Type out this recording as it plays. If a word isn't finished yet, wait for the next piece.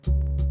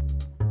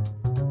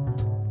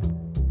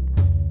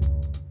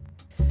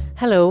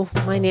Hello,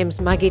 my name's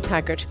Maggie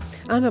Taggart.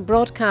 I'm a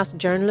broadcast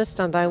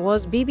journalist and I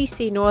was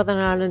BBC Northern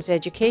Ireland's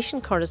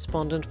education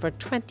correspondent for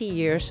 20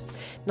 years.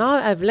 Now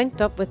I've linked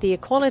up with the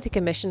Equality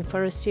Commission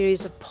for a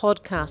series of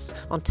podcasts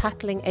on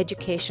tackling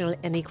educational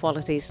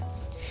inequalities.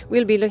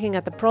 We'll be looking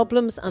at the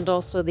problems and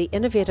also the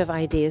innovative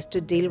ideas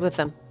to deal with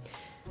them.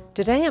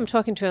 Today I'm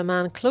talking to a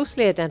man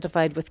closely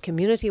identified with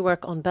community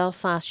work on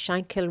Belfast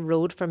Shankill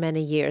Road for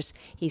many years.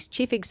 He's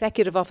Chief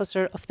Executive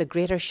Officer of the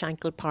Greater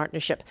Shankill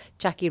Partnership,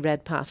 Jackie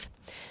Redpath.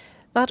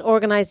 That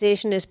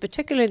organisation is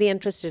particularly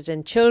interested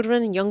in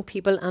children, young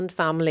people and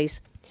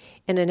families.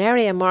 In an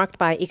area marked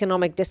by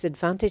economic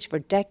disadvantage for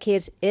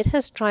decades, it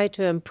has tried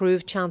to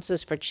improve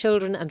chances for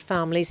children and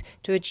families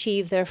to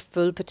achieve their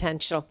full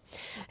potential.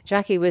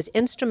 Jackie was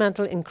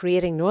instrumental in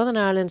creating Northern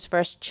Ireland's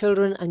first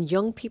children and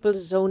young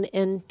people's zone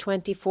in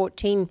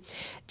 2014.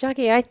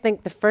 Jackie, I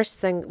think the first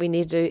thing we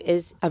need to do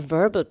is a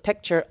verbal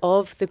picture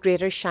of the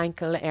Greater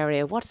Shankill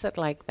area. What's it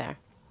like there?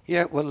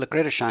 Yeah, well, the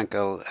Greater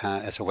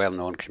Shankill is a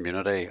well-known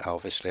community,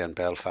 obviously in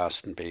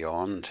Belfast and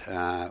beyond,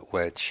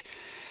 which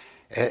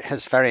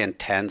has very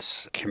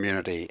intense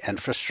community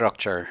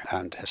infrastructure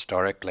and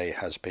historically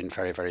has been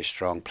very, very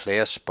strong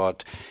place,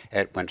 but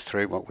it went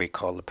through what we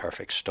call the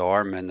perfect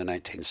storm in the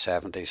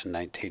 1970s and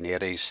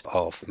 1980s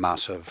of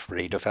massive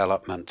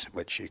redevelopment,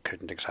 which you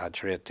couldn't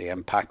exaggerate the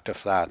impact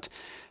of that.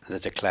 The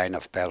decline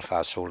of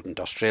Belfast's old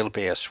industrial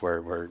base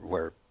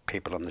where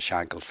people on the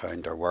Shankill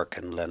found their work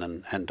in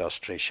linen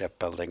industry,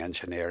 shipbuilding,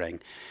 engineering,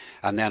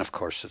 and then of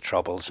course the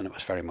Troubles, and it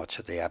was very much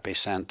at the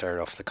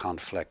epicentre of the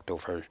conflict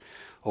over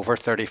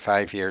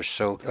 35 years.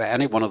 So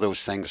any one of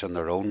those things on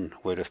their own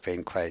would have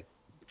been quite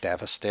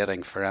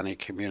devastating for any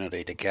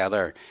community.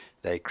 Together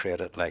they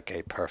created like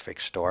a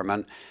perfect storm,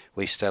 and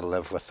we still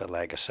live with the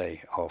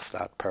legacy of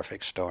that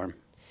perfect storm.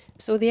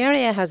 So the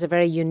area has a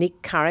very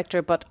unique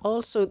character, but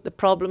also the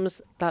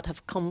problems that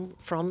have come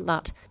from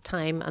that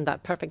time and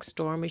that perfect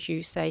storm, as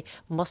you say,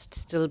 must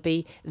still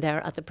be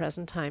there at the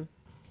present time.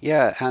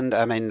 Yeah, and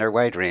I mean, they're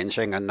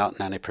wide-ranging and not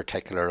in any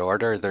particular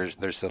order. There's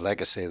the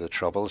legacy of the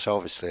Troubles,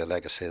 obviously a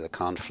legacy of the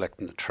conflict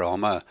and the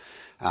trauma,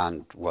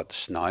 and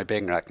what's now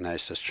being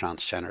recognised as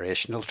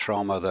transgenerational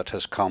trauma that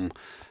has come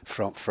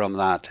from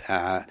that.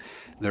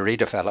 The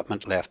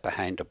redevelopment left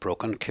behind a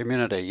broken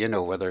community, you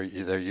know, whether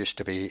there used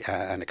to be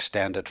an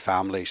extended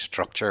family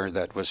structure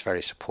that was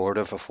very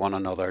supportive of one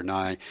another.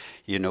 Now,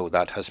 you know,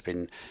 that has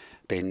been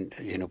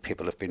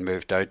people have been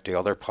moved out to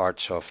other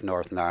parts of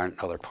Northern Ireland,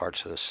 other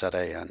parts of the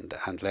city,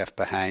 and left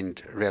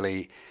behind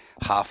really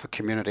half a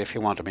community, if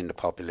you want. I mean, the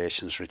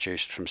population's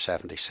reduced from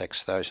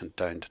 76,000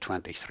 down to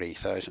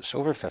 23,000. So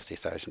over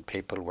 50,000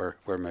 people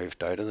were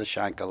moved out of the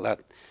Shankill.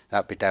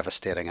 That'd be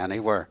devastating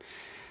anywhere.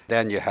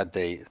 Then you had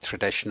the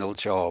traditional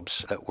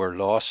jobs that were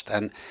lost.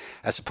 And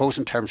I suppose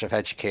in terms of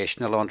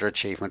educational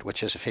underachievement,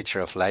 which is a feature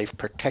of life,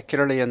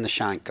 particularly in the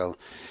Shankill,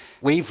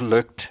 we've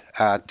looked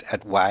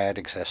at why it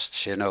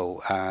exists, you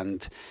know,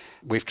 and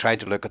we've tried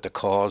to look at the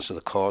cause of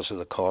the cause of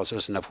the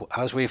causes. And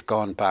as we've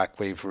gone back,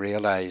 we've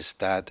realised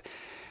that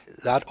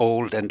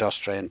old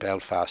industry in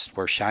Belfast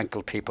where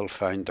Shankill people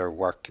found their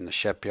work in the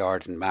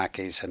shipyard, in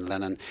Mackey's and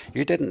linen,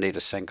 you didn't need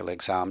a single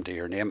exam to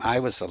your name. I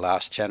was the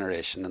last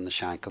generation in the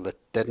Shankill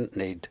that didn't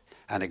need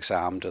an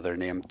exam to their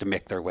name to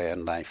make their way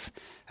in life.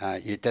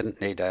 You didn't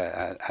need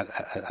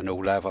an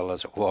O-level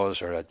as it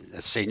was, or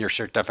a senior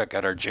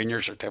certificate or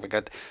junior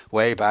certificate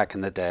way back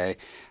in the day.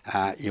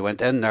 You went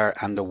in there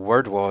and the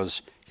word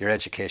was your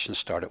education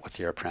started with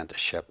your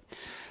apprenticeship.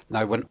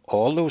 Now, when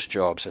all those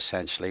jobs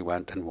essentially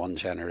went in one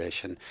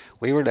generation,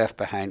 we were left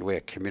behind with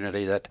a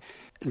community that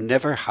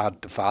never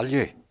had to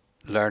value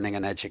learning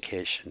and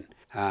education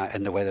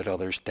in the way that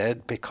others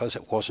did because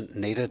it wasn't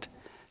needed.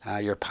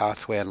 Your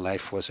pathway in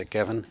life was a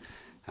given.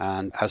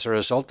 And as a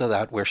result of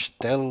that, we're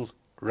still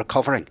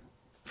recovering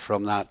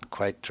from that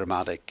quite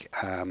dramatic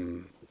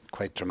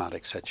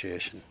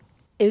situation.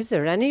 Is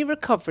there any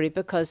recovery?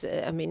 Because,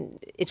 I mean,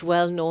 it's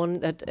well known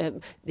that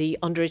the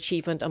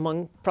underachievement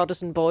among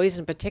Protestant boys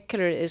in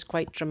particular is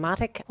quite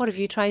dramatic. What have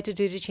you tried to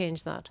do to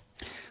change that?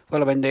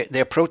 Well, I mean,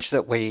 the approach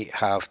that we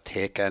have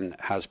taken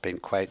has been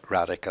quite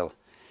radical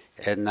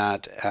in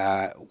that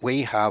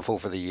we have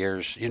over the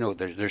years, you know,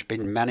 there's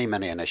been many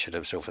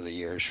initiatives over the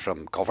years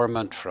from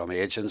government, from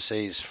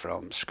agencies,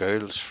 from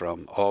schools,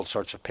 from all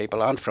sorts of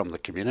people and from the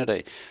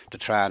community to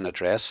try and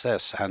address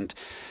this. And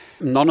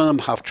none of them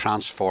have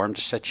transformed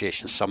the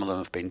situation. Some of them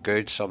have been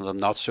good, some of them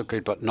not so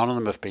good, but none of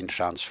them have been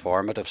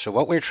transformative. So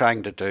what we're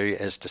trying to do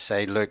is to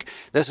say, look,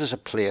 this is a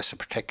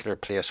particular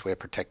place with a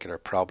particular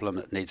problem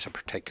that needs a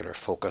particular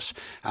focus.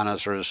 And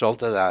as a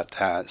result of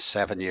that,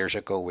 7 years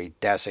ago, we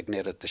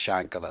designated the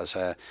Shankill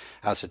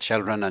as a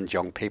children and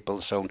young people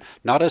zone,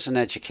 not as an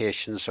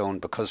education zone,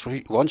 because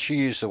once you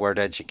use the word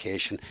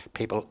education,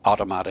 people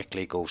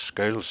automatically go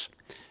schools.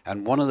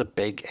 And one of the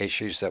big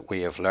issues that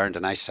we have learned,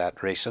 and I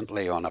sat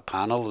recently on a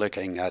panel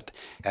looking at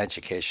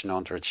education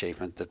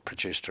underachievement that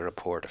produced a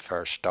report, A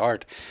Fair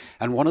Start,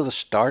 and one of the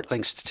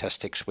startling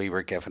statistics we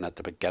were given at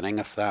the beginning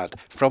of that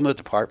from the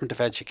Department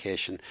of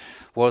Education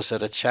was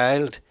that a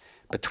child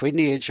between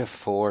the age of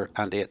 4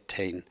 and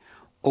 18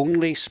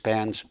 only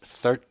spends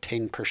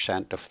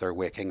 13% of their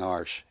waking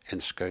hours in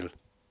school.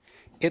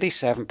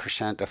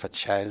 87% of a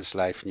child's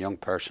life, a young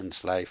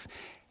person's life,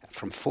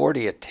 from 4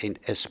 to 18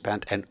 is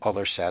spent in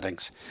other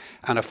settings.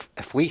 And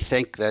if we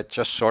think that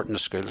just sorting the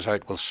schools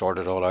out will sort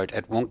it all out,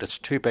 it won't. It's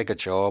too big a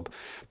job,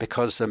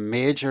 because the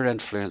major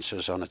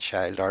influences on a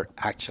child are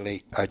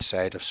actually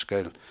outside of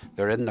school.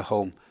 They're in the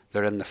home,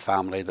 they're in the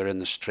family, they're in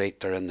the street,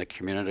 they're in the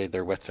community,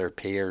 they're with their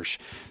peers,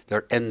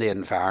 they're in the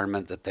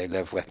environment that they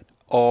live with.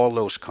 All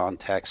those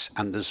contexts.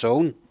 And the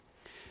zone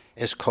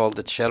is called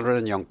the Children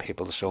and Young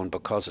People Zone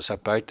because it's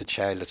about the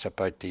child, it's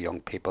about the young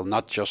people,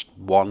 not just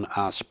one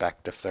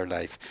aspect of their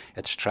life.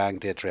 It's trying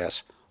to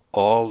address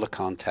all the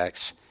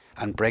contexts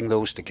and bring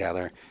those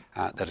together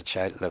that a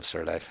child lives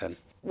their life in.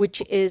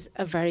 Which is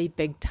a very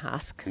big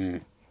task.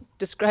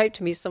 Describe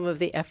to me some of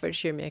the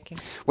efforts you're making.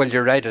 Well,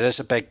 you're right, it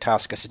is a big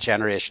task. It's a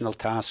generational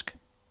task.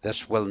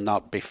 This will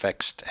not be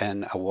fixed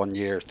in a 1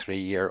 year, 3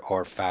 year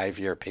or 5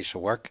 year piece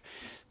of work.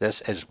 This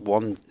is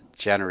one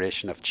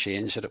generation of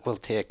change that it will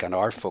take, and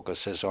our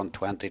focus is on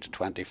 20 to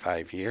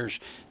 25 years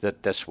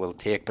that this will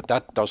take. But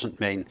that doesn't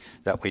mean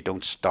that we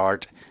don't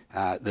start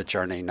the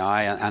journey now,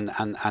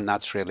 and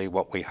that's really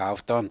what we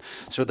have done.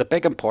 So the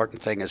big important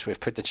thing is we've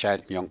put the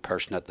child and young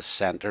person at the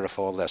centre of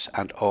all this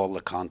and all the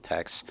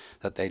contexts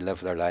that they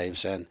live their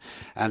lives in.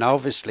 And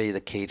obviously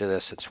the key to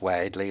this, it's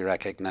widely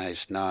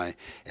recognised now,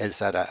 is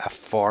that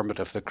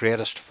the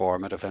greatest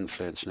formative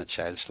influence in a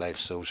child's life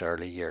is those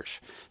early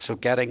years. So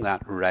getting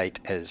that right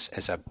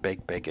is a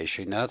big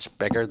issue. Now it's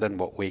bigger than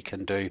what we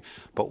can do,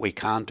 but we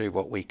can do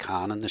what we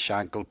can in the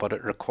Shankill, but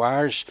it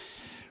requires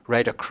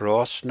right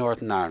across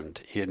Northern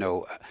Ireland,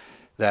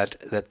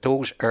 that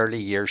those early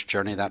years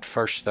journey, that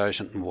first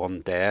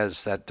 1,001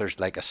 days, that there's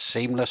like a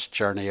seamless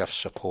journey of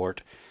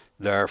support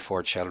there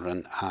for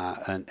children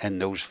in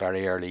those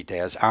very early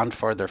days and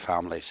for their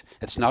families.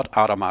 It's not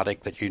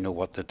automatic that you know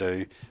what to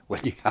do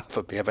when you have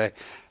a baby,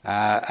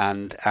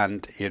 and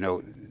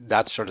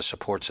that sort of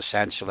support's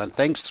essential, and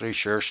things through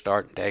Sure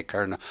Start and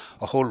daycare and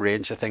a whole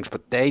range of things,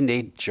 but they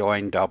need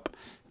joined up.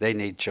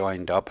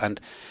 And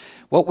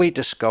what we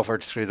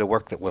discovered through the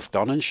work that we've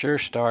done in Sure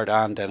Start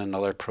and in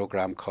another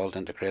programme called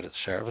Integrated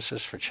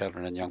Services for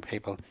Children and Young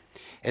People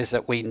is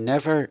that we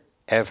never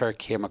ever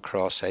came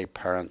across a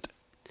parent,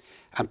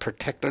 and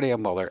particularly a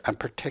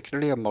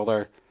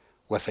mother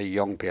with a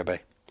young baby,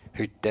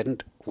 who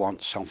didn't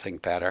want something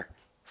better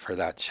for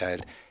that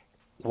child.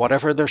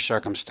 Whatever their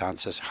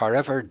circumstances,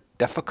 however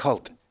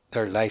difficult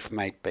their life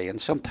might be,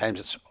 and sometimes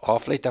it's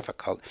awfully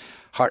difficult,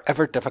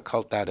 however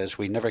difficult that is,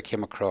 we never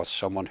came across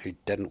someone who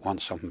didn't want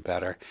something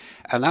better.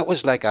 And that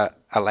was like a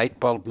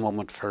light bulb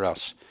moment for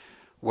us,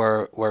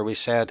 where we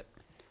said,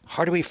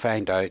 how do we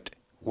find out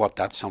what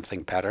that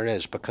something better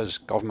is? Because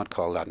government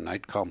call that an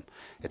outcome.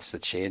 It's the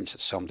change that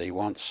somebody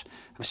wants.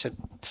 And we said,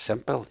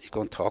 simple, you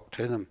go and talk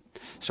to them.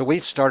 So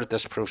we've started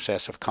this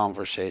process of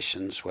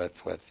conversations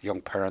with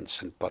young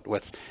parents, but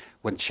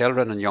when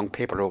children and young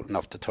people are old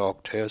enough to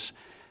talk to us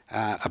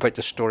about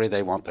the story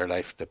they want their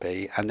life to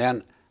be. And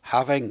then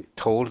having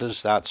told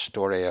us that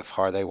story of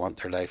how they want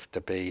their life to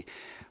be,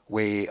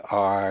 we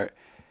are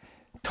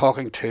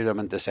talking to them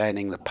and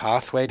designing the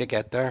pathway to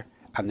get there,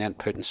 and then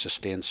putting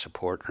sustained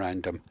support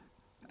around them,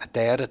 a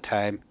day at a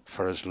time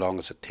for as long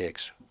as it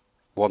takes,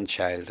 one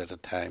child at a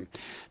time.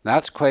 Now,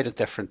 that's quite a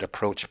different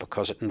approach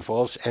because it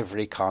involves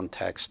every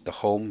context, the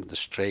home, the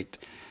street,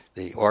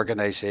 the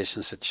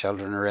organisations that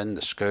children are in,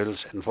 the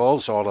schools. It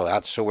involves all of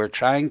that. So we're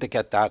trying to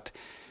get that,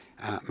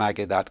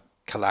 Maggie, that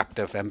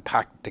collective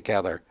impact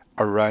together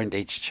around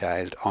each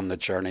child on the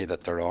journey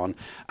that they're on,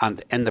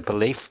 and in the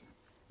belief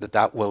that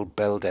that will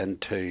build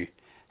into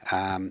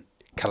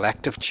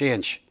collective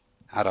change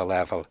at a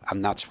level,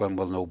 and that's when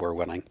we'll know we're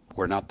winning.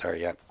 We're not there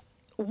yet.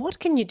 What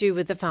can you do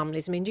with the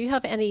families? I mean, do you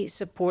have any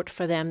support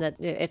for them that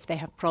if they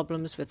have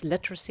problems with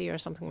literacy or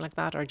something like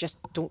that, or just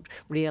don't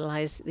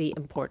realise the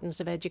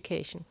importance of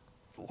education?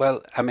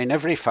 Well, I mean,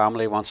 every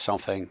family wants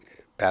something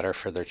better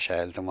for their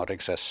child than what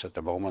exists at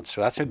the moment.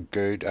 So that's a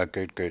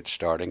good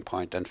starting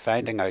point. And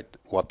finding out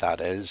what that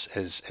is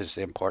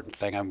the important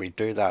thing. And we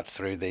do that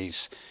through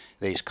these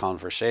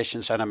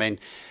conversations. And I mean,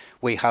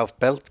 we have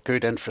built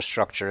good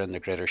infrastructure in the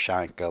Greater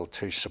Shankill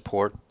to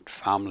support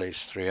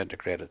families through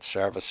integrated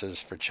services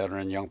for children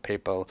and young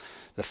people,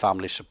 the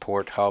family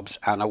support hubs,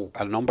 and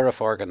a number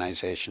of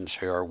organisations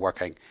who are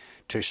working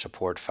to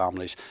support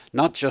families,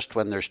 not just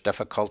when there's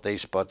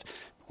difficulties, but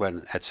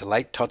when it's a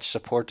light touch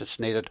support that's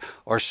needed,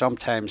 or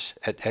sometimes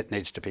it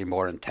needs to be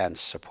more intense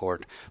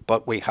support.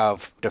 But we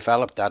have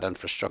developed that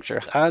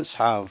infrastructure, as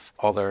have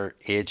other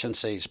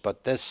agencies,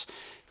 but this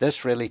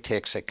really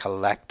takes a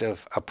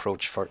collective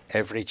approach for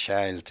every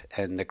child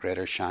in the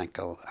Greater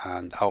Shankill,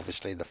 and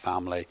obviously the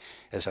family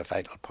is a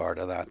vital part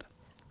of that.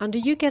 And do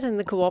you get in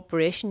the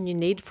cooperation you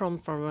need from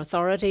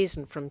authorities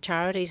and from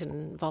charities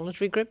and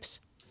voluntary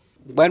groups?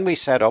 When we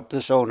set up the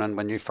zone, and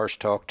when you first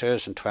talked to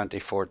us in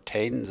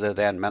 2014, the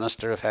then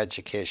Minister of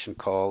Education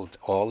called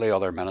all the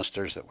other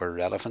ministers that were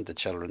relevant to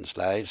children's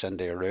lives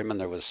into a room, and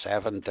there was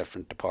 7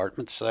 different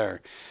departments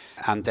there,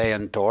 and they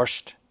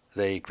endorsed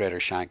the Greater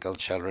Shankill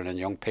Children and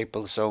Young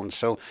People Zone.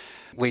 So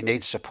we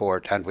need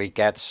support, and we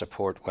get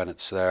support when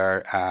it's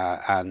there,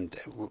 and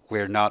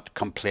we're not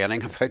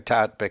complaining about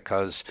that,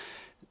 because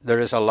there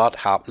is a lot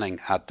happening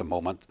at the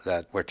moment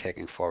that we're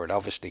taking forward.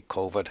 Obviously,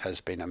 COVID has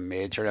been a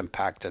major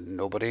impact, and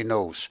nobody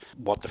knows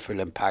what the full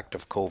impact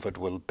of COVID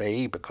will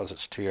be, because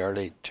it's too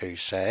early to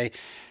say,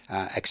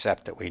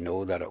 except that we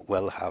know that it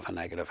will have a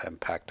negative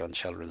impact on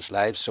children's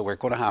lives. So we're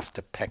going to have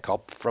to pick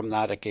up from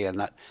that again.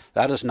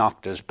 That has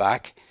knocked us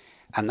back.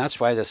 And that's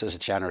why this is a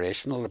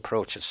generational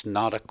approach. It's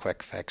not a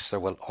quick fix. There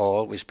will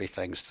always be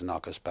things to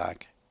knock us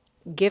back.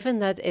 Given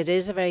that it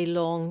is a very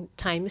long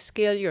time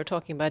scale, you're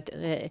talking about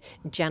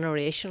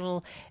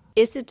generational,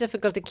 is it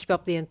difficult to keep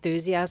up the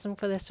enthusiasm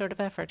for this sort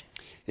of effort?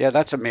 Yeah,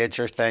 that's a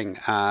major thing,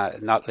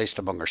 not least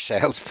among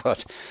ourselves,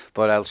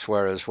 but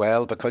elsewhere as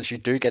well, because you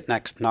do get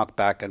knocked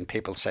back and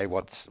people say,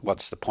 what's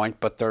the point?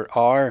 But there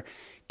are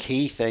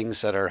key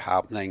things that are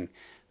happening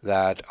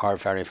that are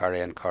very,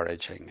 very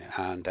encouraging.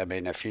 And I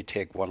mean, if you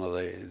take one of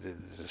the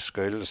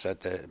schools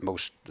that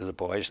most of the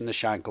boys in the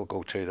Shankill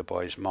go to, the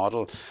boys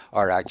model,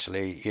 are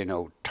actually,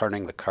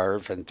 turning the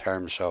curve in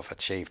terms of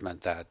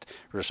achievement that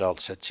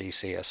results at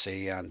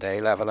GCSE and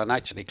A level, and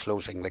actually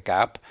closing the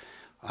gap.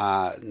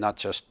 Not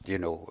just,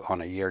 on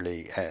a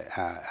yearly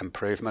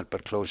improvement,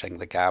 but closing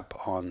the gap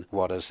on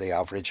what is the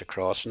average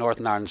across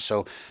Northern Ireland.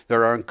 So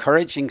there are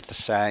encouraging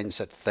signs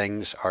that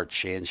things are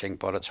changing,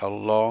 but it's a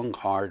long,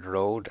 hard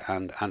road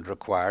and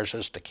requires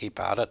us to keep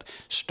at it,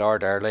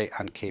 start early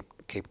and keep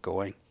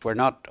going. We're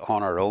not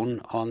on our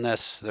own on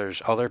this.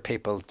 There's other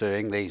people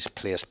doing these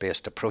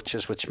place-based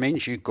approaches, which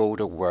means you go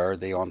to where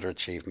the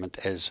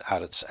underachievement is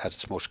at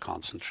its most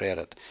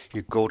concentrated.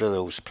 You go to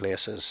those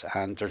places,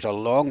 and there's a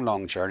long,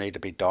 long journey to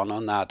be done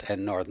on that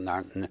in Northern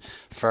Ireland.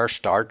 First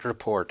Start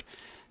report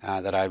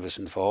that I was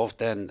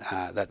involved in,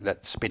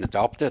 that's been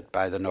adopted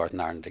by the Northern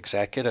Ireland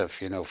Executive,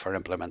 for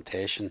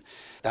implementation,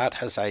 that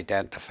has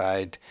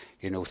identified,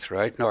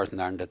 throughout Northern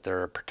Ireland that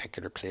there are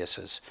particular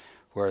places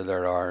where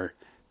there are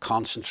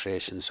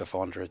concentrations of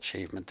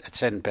underachievement.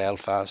 It's in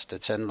Belfast,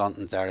 it's in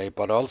Londonderry,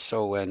 but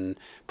also in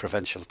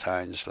provincial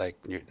towns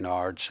like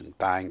Newtownards and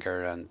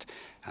Bangor, and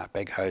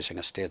big housing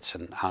estates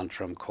in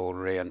Antrim,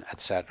 Coleraine,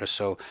 etc.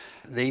 So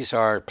these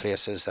are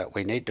places that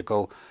we need to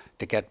go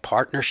to get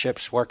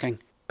partnerships working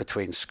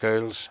between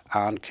schools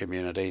and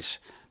communities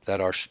that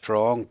are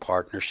strong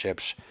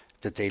partnerships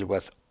to deal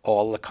with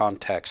all the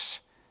contexts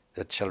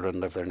that children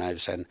live their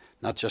lives in,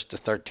 not just the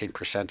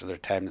 13% of their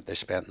time that they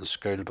spend in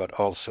school, but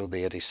also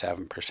the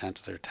 87%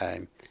 of their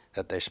time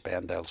that they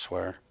spend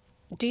elsewhere.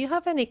 Do you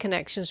have any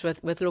connections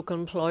with local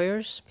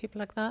employers, people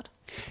like that?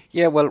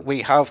 Yeah, well,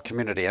 we have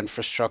community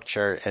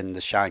infrastructure in the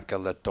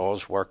Shankill that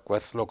does work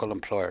with local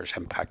employers.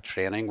 Impact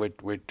Training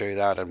would do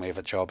that, and we have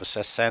a job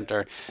assist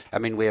centre. I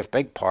mean, we have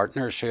big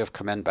partners who have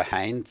come in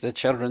behind the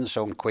Children's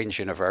Zone. Queen's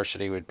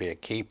University would be a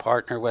key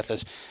partner with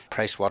us.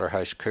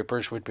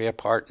 PricewaterhouseCoopers would be a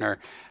partner.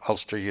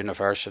 Ulster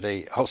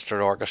University,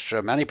 Ulster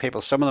Orchestra. Many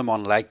people, some of them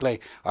unlikely,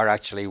 are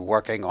actually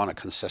working on a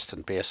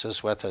consistent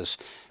basis with us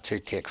to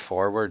take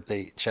forward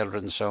the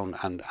Children's Zone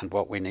and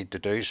what we need to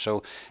do.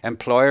 So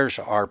employers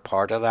are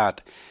part of that.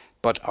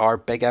 But our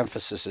big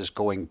emphasis is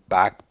going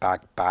back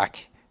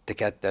to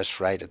get this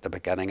right at the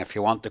beginning. If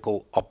you want to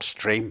go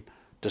upstream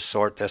to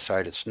sort this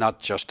out, it's not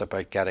just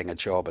about getting a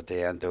job at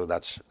the end, though.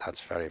 That's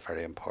very,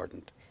 very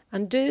important.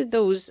 And do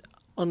those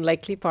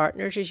unlikely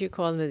partners, as you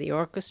call them, the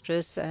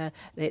orchestras,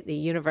 the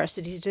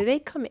universities, do they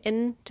come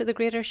into the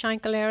Greater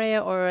Shankill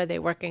area, or are they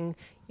working,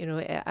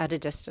 at a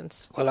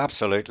distance? Well,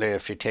 absolutely.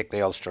 If you take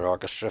the Ulster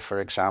Orchestra, for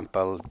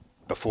example,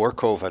 before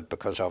COVID,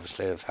 because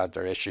obviously they've had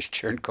their issues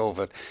during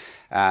COVID,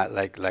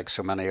 like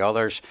so many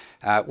others,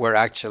 we're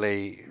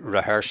actually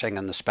rehearsing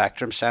in the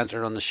Spectrum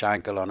Centre on the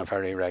Shankill on a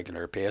very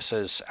regular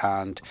basis,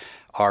 and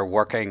are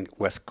working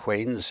with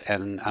Queen's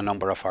in a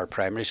number of our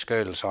primary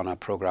schools on a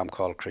programme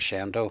called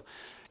Crescendo.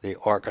 The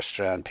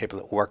orchestra and people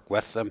that work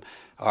with them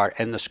are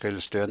in the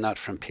schools doing that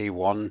from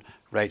P1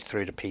 right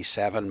through to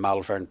P7,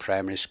 Malvern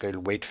Primary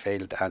School,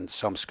 Wheatfield, and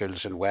some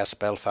schools in West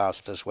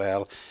Belfast as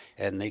well,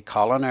 in the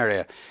Collin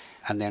area.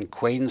 And then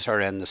Queen's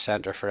are in the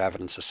Centre for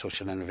Evidence of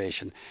Social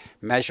Innovation,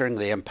 measuring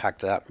the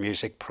impact of that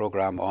music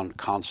programme on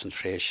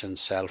concentration,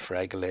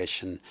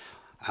 self-regulation,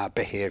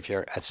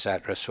 behaviour,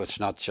 etc. So it's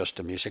not just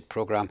a music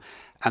programme.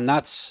 And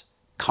that's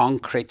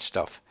concrete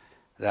stuff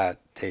that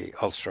the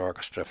Ulster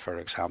Orchestra, for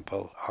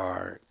example,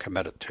 are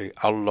committed to,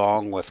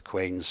 along with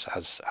Queen's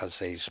as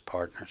these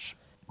partners.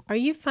 Are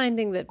you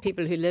finding that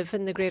people who live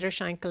in the Greater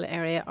Shankill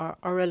area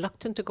are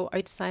reluctant to go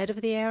outside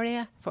of the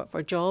area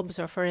for jobs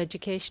or for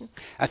education?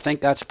 I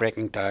think that's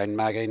breaking down,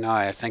 Maggie, now.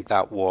 I think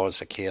that was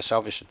a case.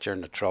 Obviously,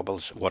 during the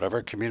Troubles,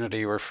 whatever community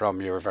you were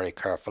from, you were very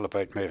careful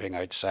about moving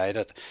outside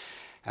it.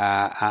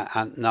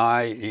 And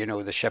now,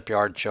 the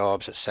shipyard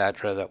jobs,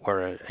 etc., that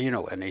were,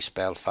 in East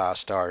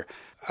Belfast are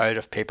out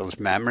of people's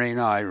memory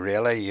now,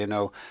 really,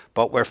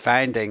 But we're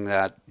finding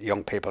that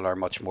young people are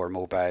much more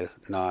mobile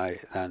now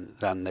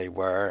than they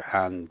were,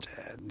 and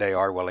they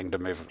are willing to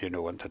move,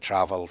 and to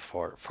travel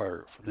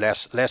for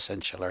less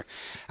insular.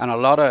 And a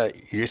lot of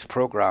youth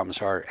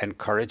programs are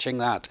encouraging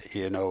that,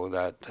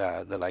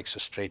 that the likes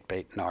of Street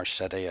Beat in our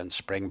city and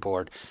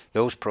Springboard,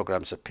 those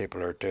programs that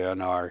people are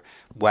doing are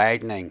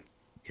widening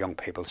young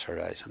people's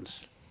horizons.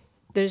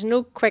 There's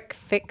no quick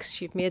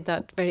fix, you've made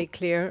that very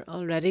clear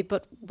already,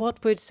 but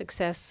what would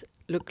success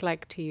look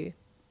like to you?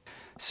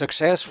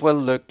 Success will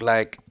look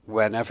like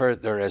whenever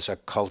there is a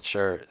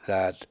culture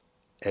that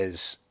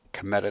is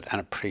committed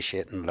and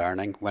appreciating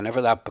learning,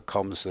 whenever that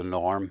becomes the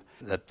norm,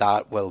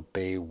 that will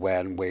be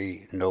when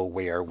we know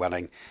we are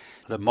winning.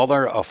 The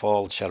mother of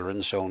all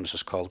children's zones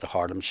is called the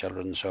Harlem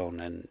Children's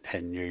Zone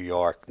in New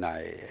York. Now,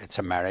 it's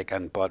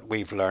American, but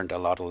we've learned a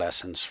lot of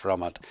lessons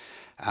from it.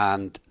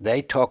 And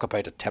they talk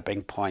about a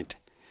tipping point,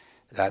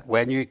 that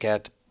when you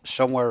get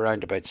somewhere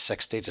around about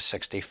 60 to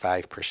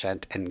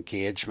 65%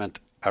 engagement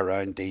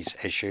around these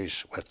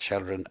issues with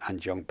children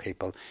and young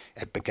people,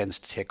 it begins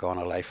to take on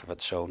a life of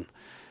its own.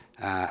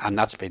 And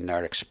that's been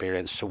their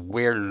experience. So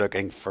we're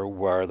looking for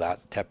where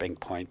that tipping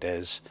point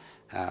is.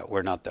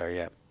 We're not there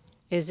yet.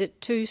 Is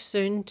it too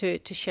soon to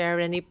share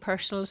any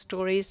personal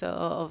stories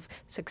of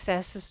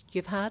successes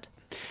you've had?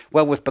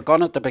 Well, we've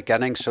begun at the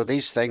beginning, so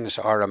these things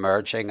are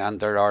emerging, and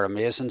there are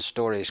amazing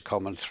stories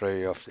coming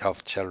through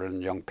of children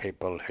and young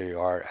people who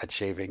are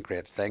achieving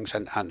great things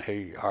and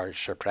who are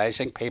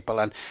surprising people.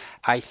 And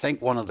I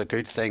think one of the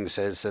good things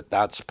is that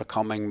that's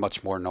becoming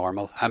much more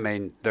normal. I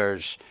mean,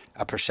 there's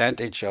a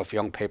percentage of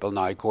young people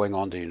now going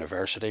on to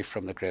university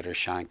from the Greater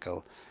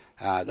Shankill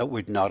that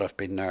would not have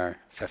been there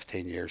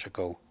 15 years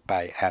ago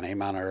by any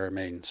manner or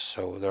means.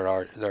 So there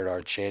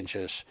are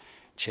changes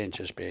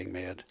being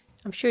made.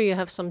 I'm sure you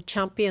have some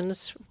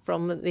champions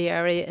from the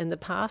area in the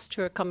past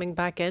who are coming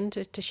back in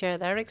to share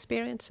their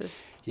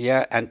experiences.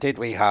 Yeah, indeed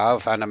we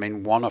have. And I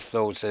mean, one of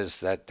those is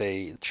that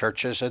the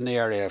churches in the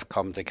area have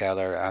come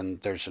together,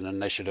 and there's an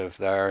initiative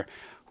there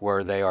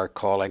where they are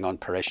calling on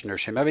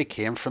parishioners who maybe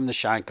came from the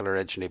Shankill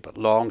originally but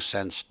long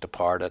since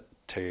departed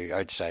to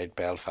outside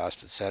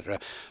Belfast, etc.,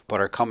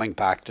 but are coming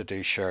back to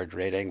do shared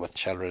reading with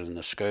children in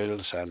the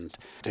schools and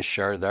to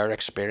share their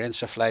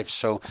experience of life.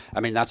 So, I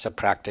mean, that's a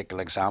practical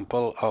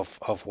example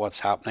of what's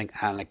happening.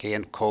 And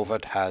again,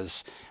 COVID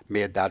has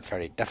made that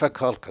very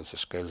difficult because the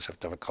schools have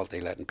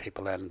difficulty letting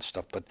people in and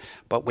stuff.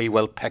 But we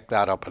will pick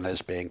that up, and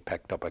is being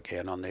picked up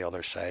again on the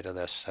other side of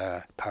this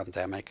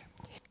pandemic.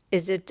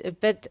 Is it a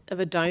bit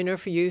of a downer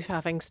for you,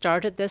 having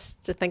started this,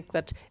 to think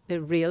that the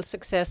real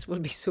success will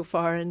be so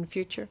far in the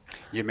future?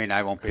 You mean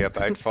I won't be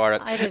about for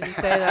it? I didn't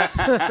say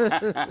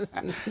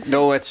that.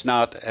 No, it's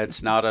not.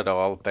 It's not at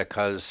all,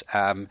 because,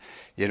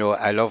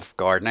 I love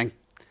gardening,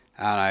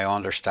 and I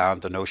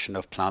understand the notion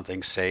of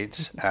planting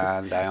seeds,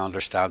 and I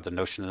understand the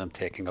notion of them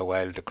taking a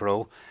while to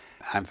grow.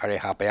 I'm very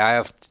happy.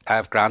 I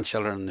have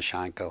grandchildren in the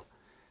Shankill,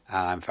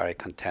 and I'm very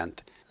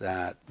content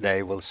that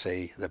they will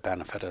see the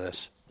benefit of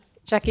this.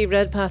 Jackie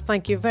Redpath,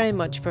 thank you very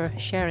much for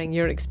sharing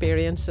your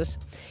experiences.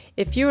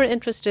 If you're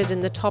interested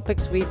in the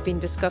topics we've been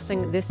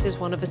discussing, this is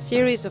one of a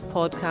series of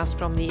podcasts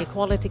from the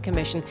Equality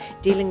Commission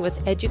dealing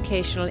with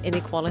educational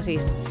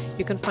inequalities.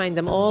 You can find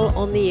them all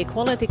on the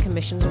Equality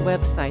Commission's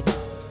website.